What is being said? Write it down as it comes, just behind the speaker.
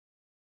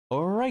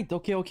All right,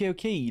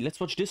 okay. Let's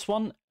watch this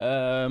one.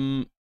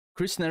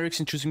 Christian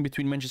Eriksen choosing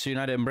between Manchester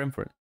United and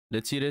Brentford.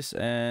 Let's see this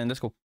and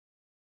let's go.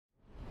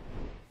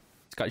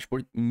 Sky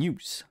Sport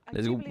News.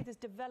 Let's go. I do believe there's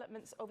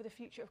developments over the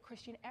future of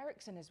Christian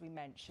Eriksen, as we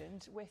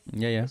mentioned, with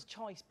Yeah. his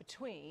choice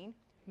between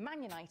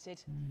Man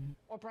United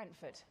or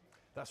Brentford.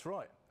 That's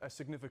right. A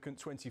significant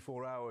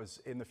 24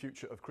 hours in the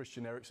future of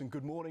Christian Eriksen.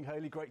 Good morning,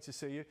 Hayley. Great to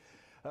see you.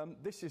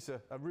 This is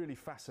a really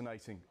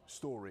fascinating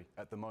story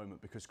at the moment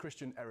because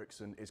Christian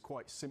Eriksen is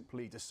quite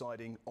simply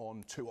deciding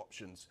on two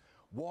options.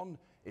 One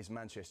is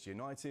Manchester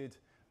United.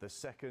 The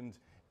second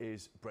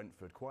is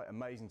Brentford. Quite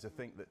amazing to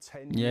think that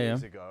 10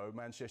 years ago,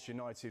 Manchester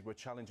United were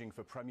challenging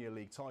for Premier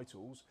League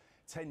titles.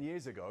 10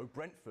 years ago,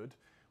 Brentford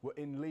were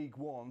in League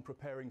One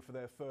preparing for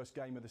their first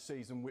game of the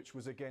season, which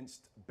was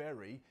against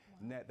Bury.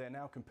 Wow. They're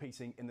now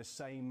competing in the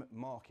same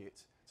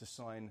market to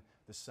sign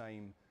the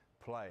same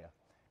player.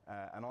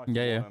 And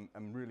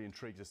I'm really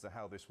intrigued as to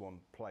how this one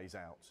plays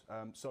out.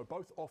 So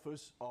both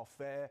offers are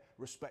fair,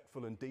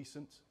 respectful and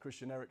decent.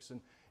 Christian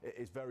Eriksen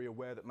is very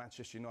aware that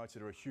Manchester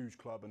United are a huge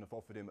club and have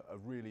offered him a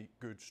really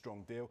good,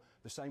 strong deal.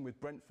 The same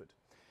with Brentford.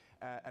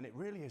 And it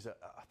really is a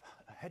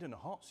head and a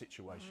heart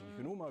situation.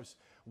 You can almost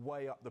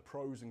weigh up the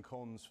pros and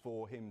cons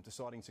for him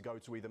deciding to go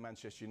to either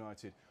Manchester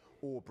United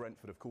or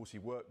Brentford. Of course, he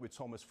worked with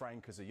Thomas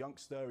Frank as a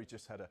youngster. He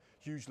just had a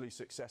hugely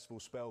successful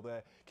spell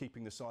there,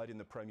 keeping the side in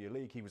the Premier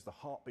League. He was the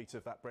heartbeat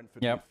of that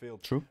Brentford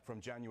midfield from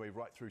January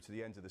right through to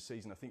the end of the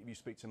season. I think if you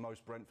speak to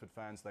most Brentford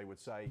fans, they would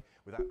say,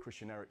 without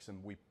Christian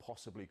Eriksen, we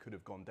possibly could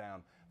have gone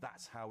down.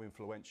 That's how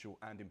influential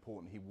and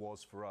important he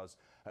was for us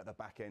at the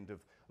back end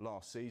of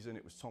last season.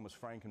 It was Thomas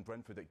Frank and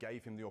Brentford that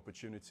gave him the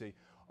opportunity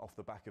off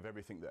the back of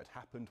everything that had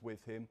happened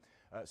with him.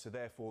 So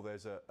therefore,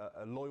 there's a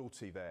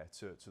loyalty there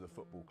to the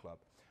football club.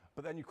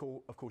 But then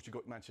of course, you've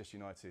got Manchester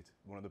United,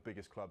 one of the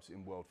biggest clubs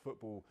in world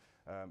football,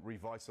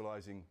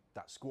 revitalising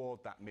that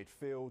squad, that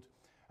midfield.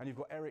 And you've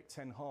got Erik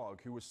ten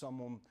Hag, who was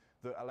someone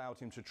that allowed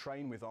him to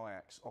train with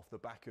Ajax off the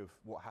back of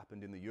what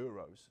happened in the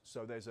Euros.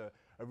 So there's a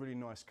really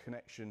nice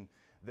connection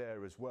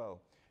there as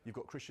well. You've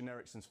got Christian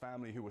Eriksen's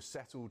family who was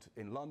settled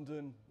in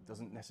London,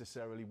 doesn't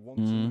necessarily want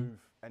to move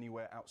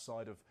anywhere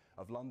outside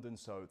of London,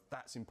 so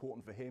that's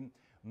important for him.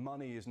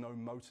 Money is no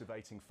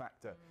motivating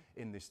factor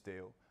in this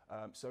deal.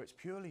 So it's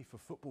purely for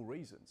football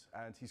reasons,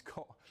 and he's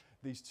got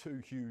these two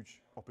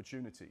huge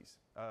opportunities.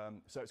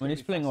 So it's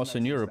he's playing also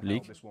in Europe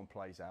League. How this one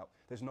plays out.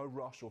 There's no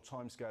rush or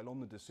timescale on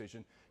the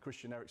decision.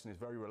 Christian Eriksen is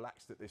very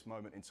relaxed at this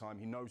moment in time.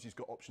 He knows he's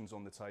got options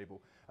on the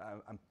table,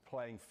 and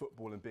playing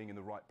football and being in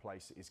the right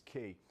place is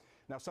key.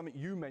 Now, something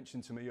you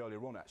mentioned to me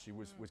earlier on actually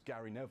was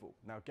Gary Neville.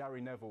 Now,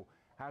 Gary Neville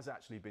has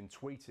actually been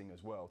tweeting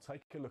as well.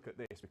 Take a look at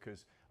this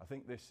because I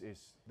think this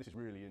is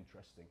really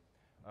interesting.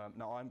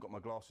 Now, I haven't got my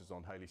glasses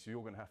on, Hayley, so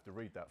you're going to have to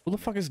read that. Who the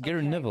fuck is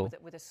Gary Neville?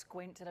 With a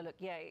squint and a look.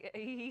 Yeah,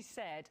 he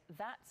said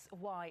that's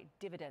why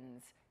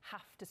dividends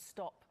have to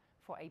stop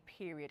for a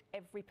period.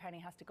 Every penny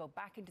has to go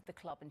back into the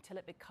club until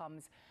it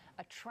becomes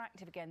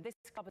attractive again. This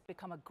club has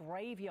become a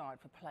graveyard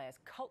for players,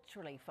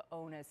 culturally for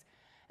owners.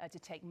 To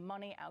take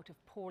money out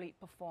of poorly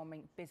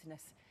performing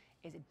business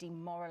is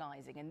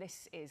demoralising. And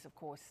this is, of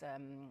course,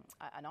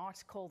 an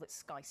article that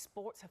Sky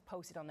Sports have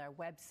posted on their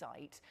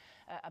website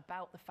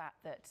about the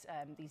fact that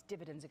these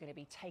dividends are going to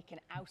be taken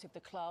out of the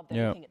club.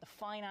 They're looking at the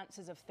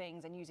finances of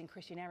things and using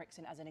Christian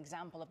Eriksen as an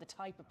example of the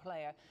type of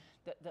player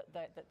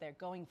that they're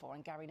going for.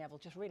 And Gary Neville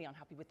just really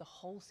unhappy with the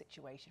whole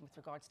situation with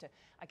regards to,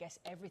 I guess,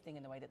 everything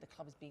in the way that the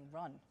club is being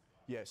run.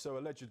 Yeah, so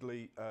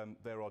allegedly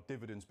there are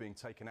dividends being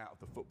taken out of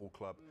the football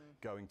club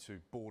going to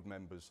board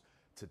members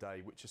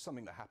today, which is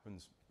something that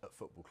happens at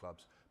football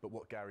clubs. But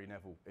what Gary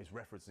Neville is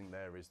referencing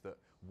there is that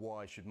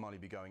why should money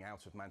be going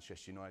out of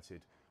Manchester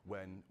United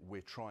when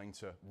we're trying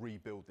to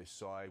rebuild this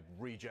side,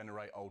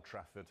 regenerate Old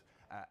Trafford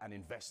and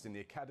invest in the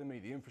academy,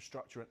 the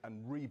infrastructure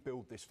and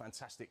rebuild this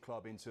fantastic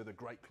club into the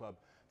great club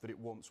that it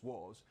once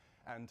was?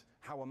 And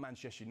how are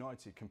Manchester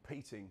United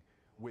competing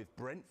with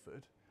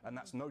Brentford? And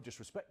that's no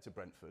disrespect to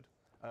Brentford.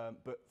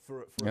 But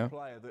for a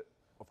player that,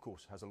 of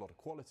course, has a lot of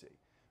quality,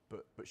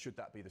 but should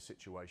that be the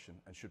situation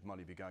and should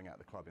money be going out of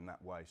the club in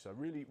that way? So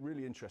really,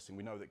 really interesting.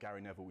 We know that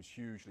Gary Neville was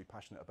hugely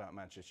passionate about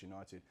Manchester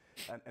United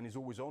and is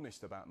always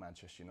honest about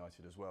Manchester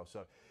United as well.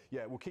 So,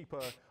 yeah, we'll keep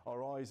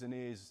our eyes and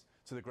ears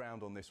to the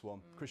ground on this one.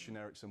 Christian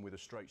Eriksen with a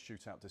straight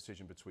shootout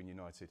decision between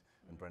United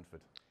and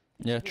Brentford.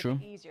 Yeah, true. It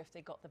would be easier if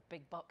they got the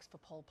big bucks for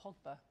Paul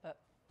Pogba, but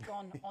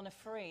gone on a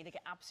free. They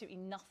get absolutely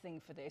nothing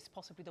for this,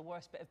 possibly the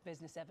worst bit of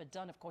business ever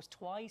done. Of course,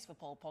 twice for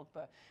Paul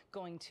Pogba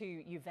going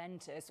to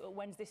Juventus.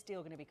 When's this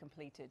deal going to be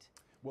completed?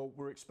 Well,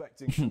 we're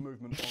expecting some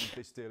movement on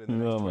this deal in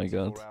the next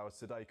 24 hours.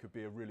 Today could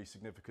be a really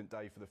significant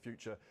day for the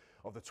future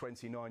of the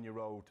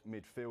 29-year-old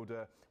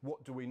midfielder.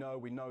 What do we know?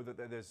 We know that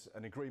there's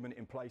an agreement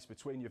in place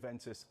between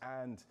Juventus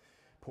and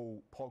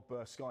Paul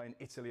Pogba. Sky in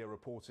Italy are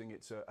reporting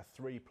it's a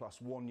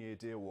 3+1 year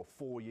deal or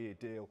 4-year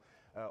deal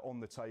on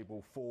the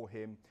table for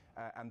him,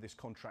 and this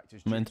contract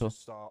is due to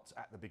start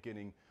at the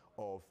beginning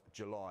of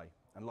July.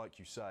 And like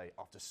you say,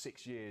 after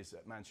 6 years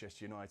at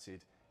Manchester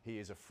United, he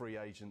is a free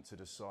agent to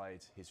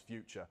decide his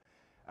future.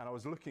 And I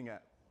was looking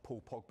at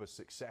Paul Pogba's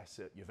success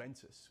at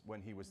Juventus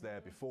when he was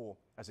there before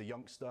as a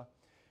youngster.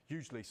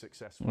 Hugely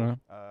successful,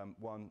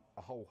 won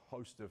a whole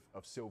host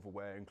of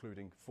silverware,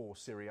 including 4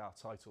 Serie A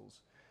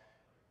titles.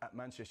 At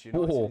Manchester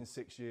United in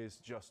 6 years,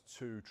 just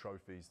 2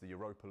 trophies, the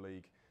Europa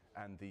League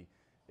and the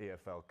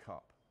EFL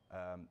Cup.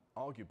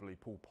 Arguably,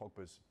 Paul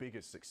Pogba's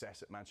biggest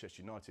success at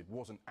Manchester United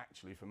wasn't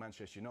actually for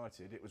Manchester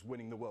United, it was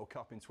winning the World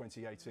Cup in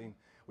 2018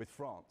 with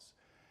France.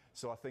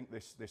 So I think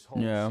this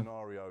whole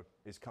scenario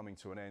is coming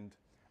to an end,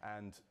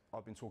 and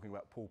I've been talking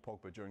about Paul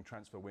Pogba during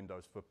transfer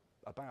windows for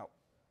about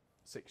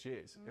 6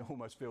 years. It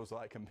almost feels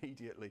like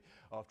immediately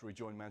after he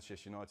joined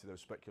Manchester United there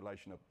was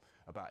speculation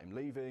about him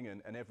leaving,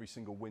 and every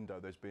single window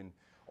there's been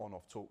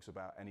on-off talks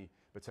about any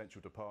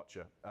potential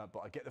departure. But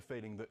I get the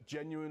feeling that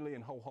genuinely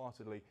and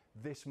wholeheartedly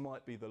this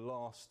might be the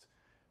last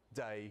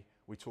day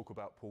we talk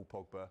about Paul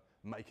Pogba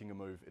making a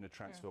move in a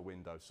transfer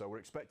window. So we're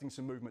expecting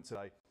some movement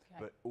today,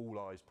 but all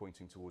eyes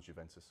pointing towards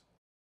Juventus.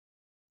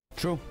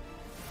 True.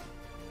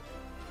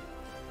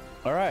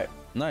 All right,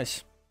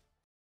 nice.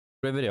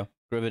 Great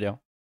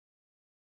video.